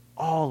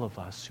all of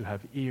us who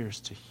have ears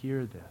to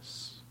hear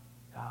this.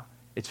 Yeah?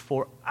 It's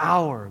for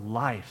our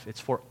life.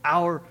 It's for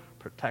our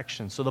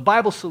protection. So the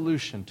Bible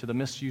solution to the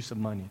misuse of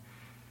money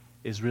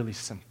is really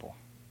simple.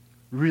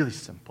 Really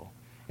simple.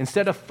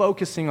 Instead of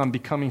focusing on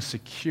becoming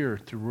secure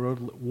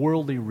through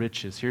worldly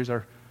riches, here's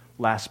our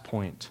last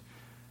point.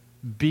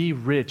 Be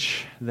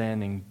rich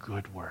then in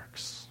good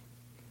works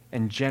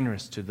and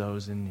generous to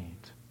those in need.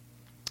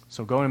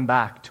 So going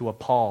back to what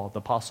the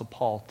Apostle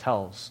Paul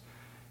tells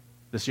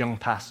this young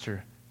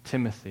pastor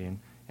Timothy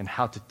and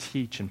how to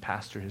teach and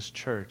pastor his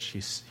church,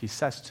 he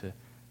says to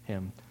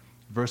him,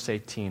 verse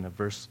 18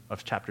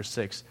 of chapter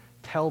 6,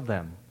 tell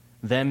them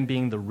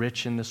being the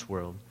rich in this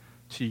world,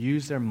 to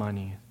use their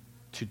money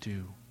to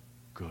do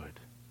good.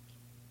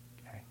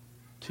 Okay?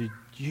 To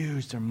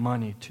use their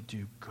money to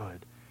do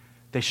good.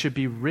 They should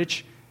be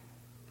rich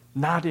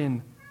not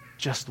in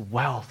just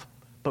wealth,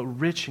 but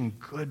rich in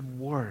good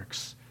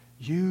works.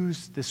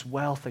 Use this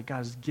wealth that God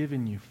has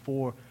given you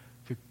for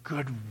the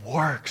good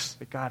works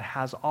that God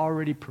has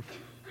already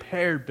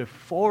prepared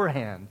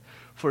beforehand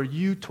for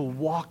you to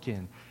walk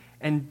in,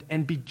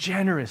 and be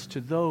generous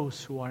to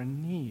those who are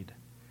in need.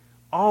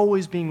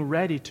 Always being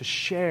ready to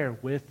share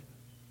with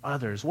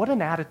others. What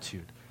an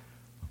attitude.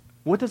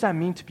 What does that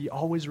mean to be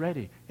always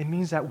ready? It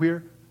means that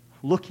we're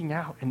looking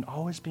out and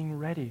always being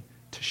ready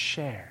to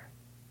share,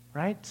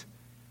 right?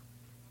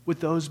 With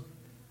those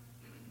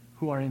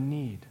who are in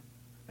need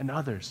and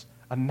others.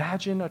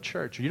 Imagine a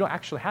church. You don't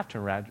actually have to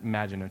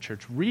imagine a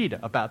church. Read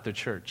about the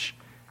church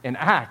in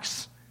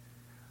Acts,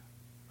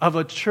 of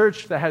a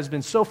church that has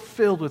been so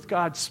filled with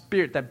God's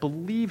Spirit, that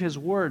believe His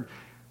word,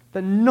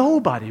 that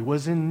nobody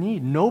was in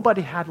need.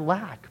 Nobody had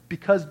lack,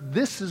 because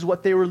this is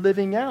what they were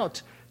living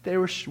out. They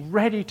were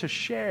ready to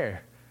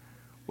share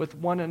with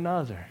one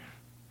another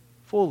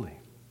fully.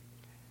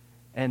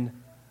 And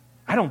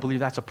I don't believe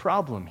that's a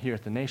problem here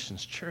at the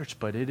Nations Church,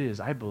 but it is,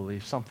 I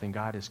believe, something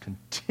God is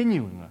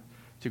continuing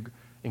to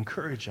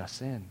encourage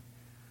us in.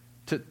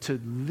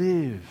 To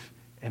live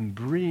and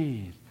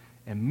breathe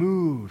and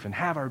move and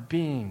have our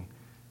being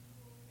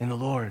in the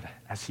Lord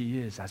as He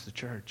is, as the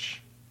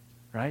church.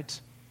 Right?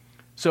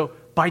 So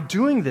by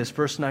doing this,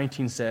 verse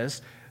 19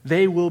 says,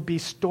 They will be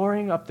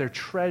storing up their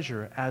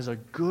treasure as a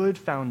good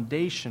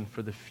foundation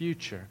for the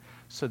future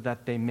so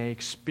that they may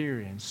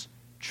experience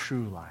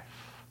true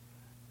life.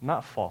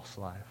 Not false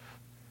life.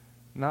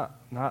 Not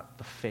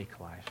the fake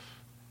life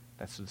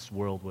that this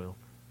world will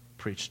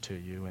preach to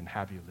you and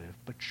have you live,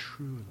 but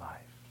true life.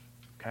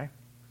 Okay?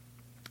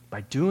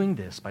 By doing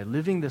this, by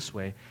living this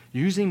way,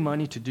 using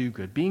money to do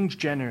good, being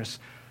generous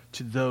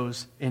to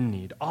those in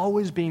need,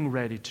 always being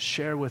ready to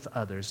share with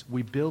others,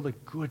 we build a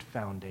good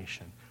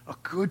foundation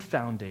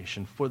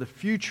for the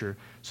future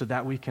so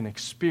that we can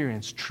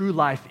experience true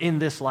life in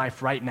this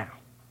life right now.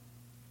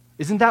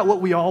 Isn't that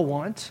what we all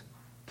want?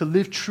 To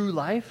live true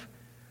life?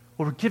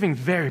 Well, we're giving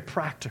very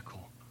practical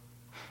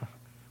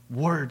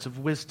words of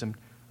wisdom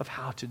of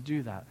how to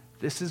do that.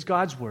 This is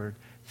God's word.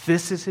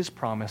 This is his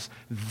promise.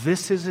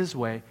 This is his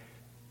way.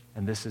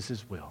 And this is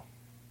his will.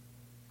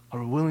 Are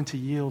we willing to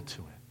yield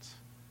to it?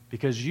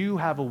 Because you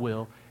have a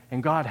will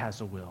and God has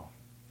a will.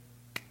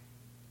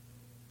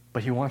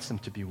 But he wants them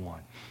to be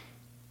one.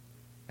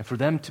 And for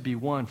them to be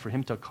one, for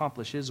him to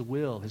accomplish his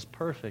will, his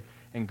perfect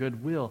and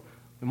good will,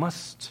 we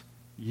must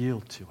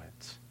yield to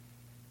it.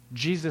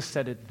 Jesus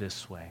said it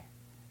this way,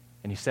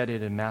 and he said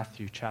it in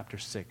Matthew chapter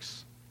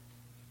 6,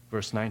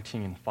 verse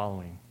 19 and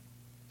following.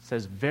 It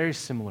says a very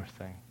similar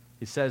thing.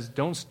 He says,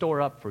 don't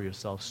store up for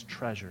yourselves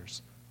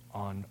treasures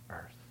on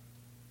earth,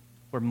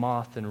 where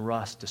moth and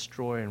rust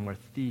destroy and where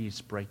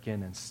thieves break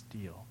in and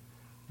steal.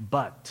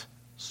 But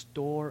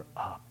store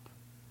up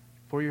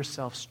for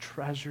yourselves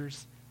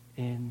treasures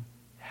in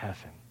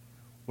heaven,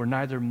 where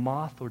neither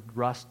moth or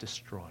rust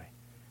destroy,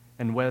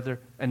 and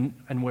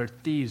where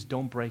thieves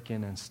don't break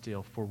in and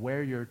steal. For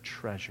where your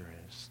treasure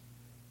is,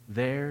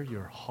 there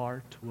your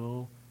heart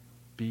will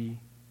be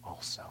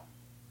also.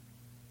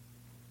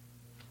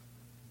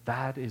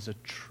 That is a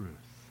truth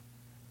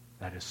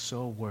that is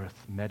so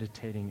worth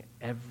meditating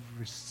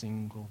every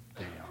single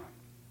day on.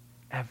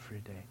 Every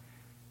day.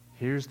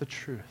 Here's the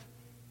truth.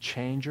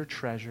 Change your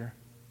treasure,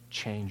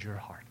 change your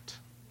heart.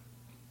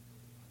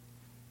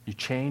 You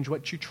change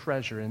what you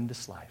treasure in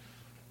this life,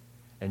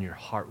 and your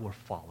heart will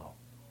follow.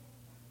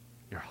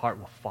 Your heart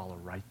will follow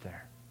right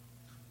there.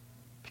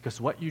 Because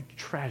what you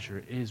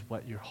treasure is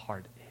what your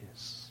heart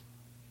is.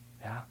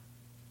 Yeah?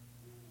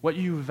 What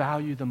you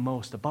value the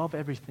most above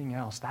everything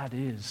else, that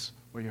is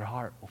where your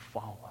heart will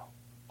follow.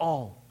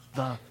 All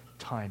the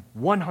time.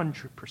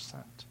 100%.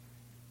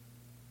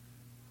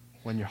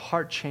 When your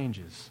heart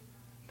changes,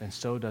 then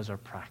so does our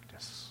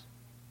practice.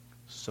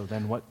 So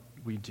then what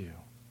we do,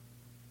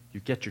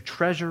 you get your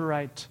treasure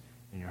right,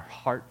 and your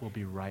heart will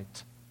be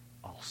right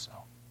also.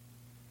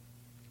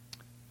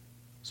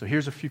 So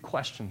here's a few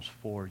questions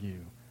for you.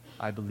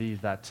 I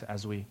believe that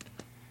as we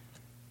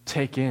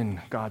take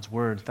in God's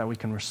word, that we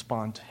can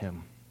respond to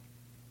him.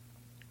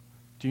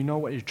 Do you know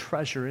what your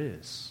treasure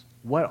is?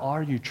 What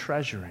are you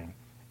treasuring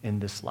in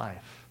this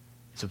life?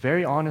 It's a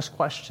very honest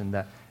question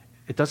that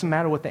it doesn't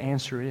matter what the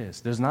answer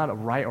is. There's not a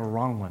right or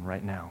wrong one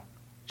right now.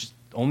 Just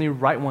the only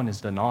right one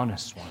is the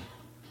honest one.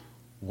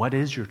 What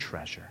is your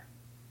treasure?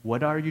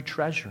 What are you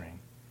treasuring?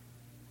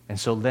 And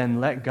so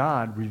then let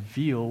God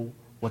reveal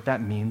what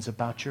that means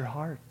about your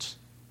heart.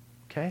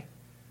 Okay?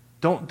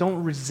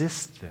 Don't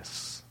resist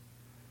this.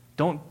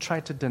 Don't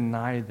try to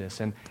deny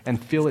this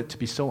and feel it to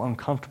be so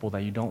uncomfortable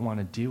that you don't want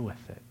to deal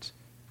with it.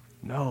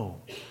 No.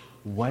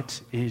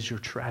 What is your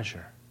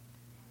treasure?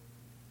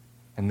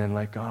 And then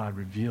let God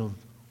reveal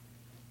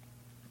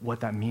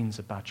what that means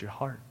about your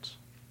heart.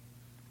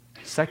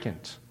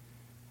 Second,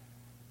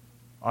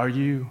 are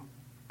you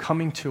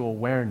coming to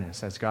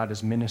awareness as God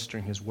is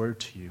ministering his word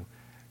to you,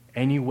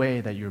 any way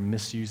that you're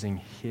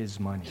misusing his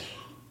money?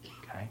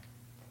 Okay?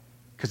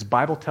 Because the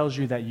Bible tells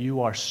you that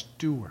you are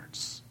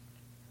stewards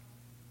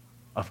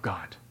of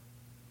God,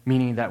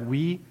 meaning that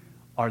we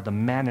are the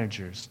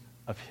managers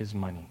of his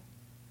money,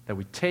 that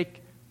we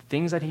take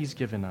things that he's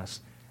given us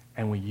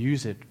and we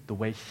use it the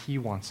way he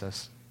wants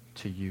us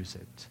to use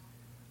it.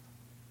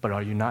 But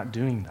are you not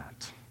doing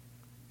that?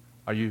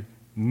 Are you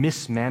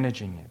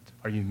mismanaging it?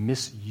 Are you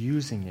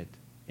misusing it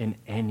in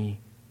any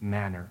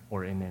manner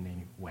or in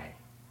any way?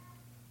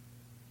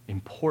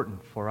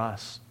 Important for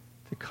us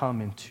to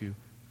come into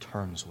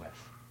terms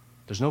with.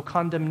 There's no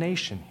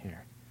condemnation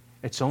here.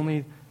 It's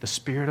only the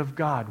Spirit of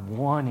God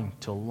wanting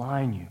to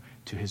align you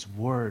to his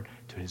word,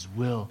 to his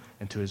will,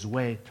 and to his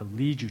way to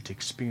lead you to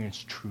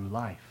experience true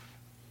life.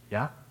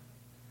 Yeah?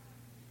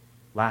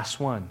 Last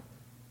one.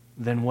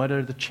 Then what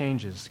are the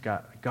changes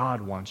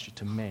God wants you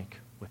to make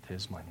with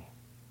his money?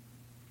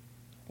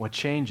 What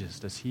changes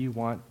does he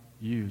want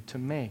you to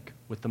make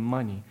with the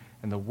money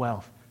and the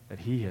wealth that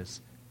he has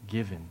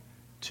given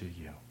to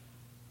you?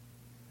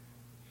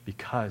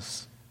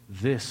 Because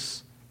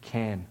this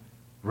can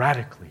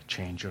radically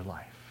change your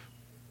life.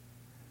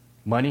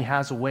 Money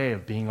has a way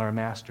of being our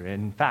master.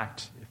 And in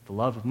fact, if the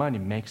love of money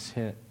makes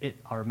it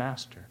our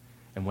master,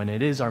 and when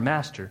it is our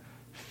master,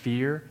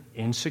 fear,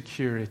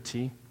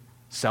 insecurity,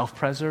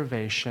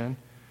 self-preservation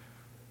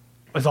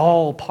is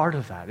all part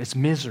of that. It's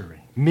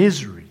misery.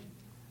 Misery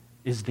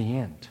is the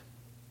end.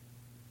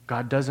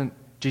 God doesn't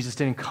Jesus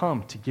didn't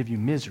come to give you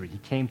misery. He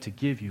came to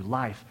give you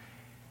life,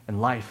 and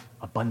life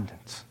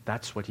abundant.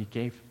 That's what he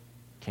came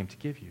to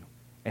give you.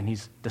 And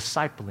he's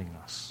discipling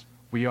us.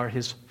 We are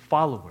his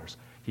followers.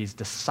 He's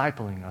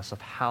discipling us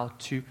of how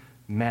to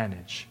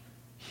manage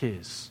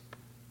his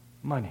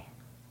money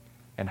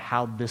and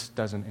how this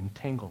doesn't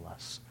entangle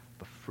us,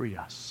 but free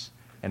us,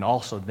 and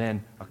also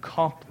then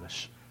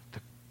accomplish the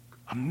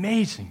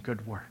amazing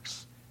good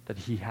works that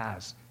he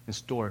has in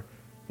store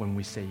when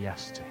we say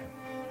yes to him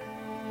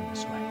in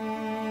this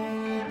way.